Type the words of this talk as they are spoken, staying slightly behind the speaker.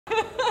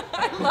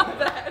love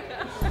that.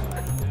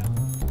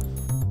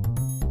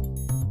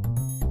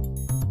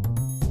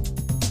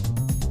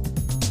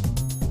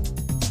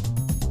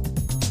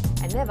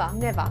 And never,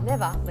 never,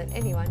 never let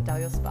anyone dull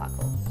your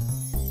sparkle.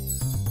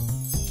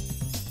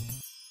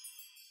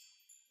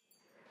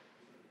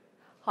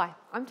 Hi,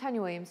 I'm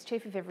Tanya Williams,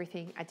 Chief of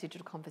Everything at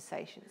Digital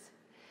Conversations.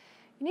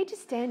 You need to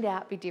stand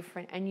out, be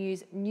different, and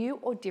use new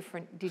or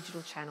different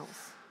digital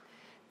channels.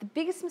 The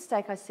biggest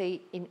mistake I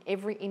see in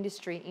every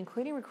industry,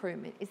 including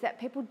recruitment, is that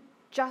people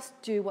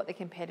just do what their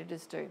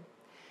competitors do.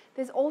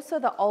 There's also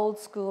the old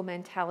school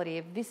mentality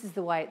of this is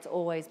the way it's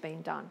always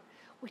been done,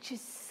 which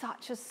is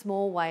such a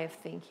small way of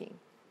thinking.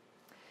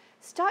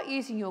 Start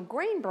using your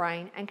green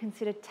brain and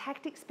consider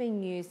tactics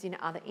being used in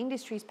other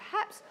industries,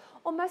 perhaps,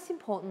 or most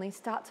importantly,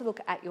 start to look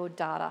at your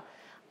data.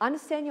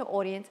 Understand your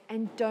audience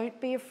and don't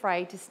be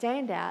afraid to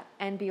stand out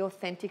and be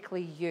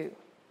authentically you.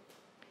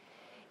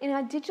 In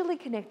our digitally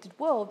connected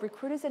world,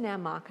 recruiters are now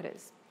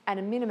marketers. At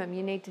a minimum,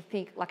 you need to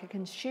think like a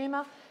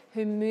consumer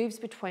who moves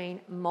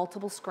between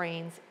multiple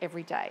screens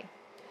every day.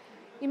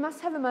 You must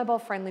have a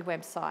mobile-friendly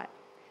website.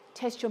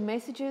 Test your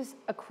messages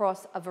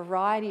across a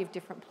variety of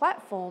different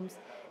platforms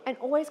and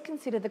always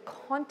consider the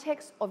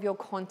context of your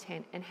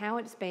content and how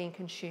it's being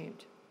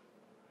consumed.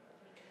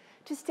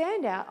 To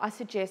stand out, I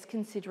suggest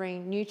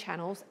considering new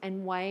channels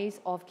and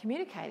ways of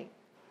communicating.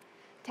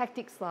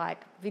 Tactics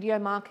like video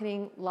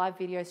marketing, live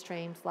video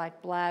streams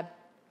like Blab,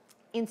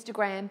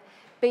 Instagram,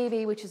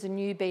 BB, which is a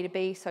new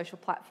B2B social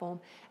platform,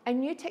 and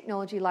new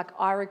technology like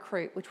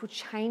iRecruit, which will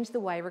change the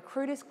way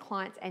recruiters,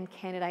 clients, and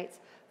candidates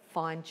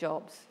find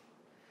jobs.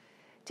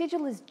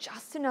 Digital is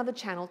just another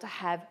channel to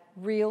have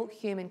real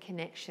human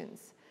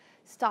connections.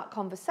 Start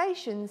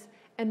conversations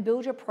and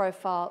build your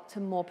profile to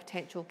more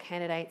potential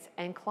candidates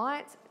and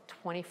clients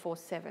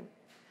 24/7.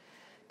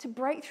 To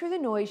break through the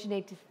noise, you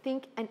need to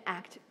think and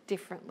act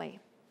differently.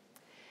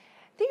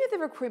 Think of the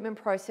recruitment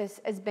process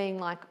as being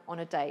like on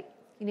a date.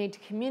 You need to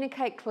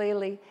communicate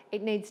clearly.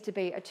 It needs to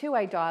be a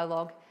two-way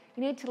dialogue.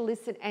 You need to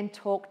listen and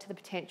talk to the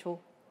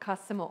potential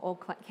customer or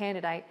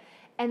candidate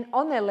and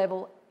on their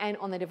level and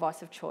on their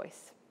device of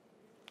choice.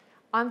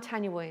 I'm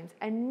Tanya Williams,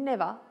 and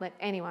never let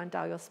anyone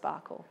dull your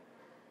sparkle.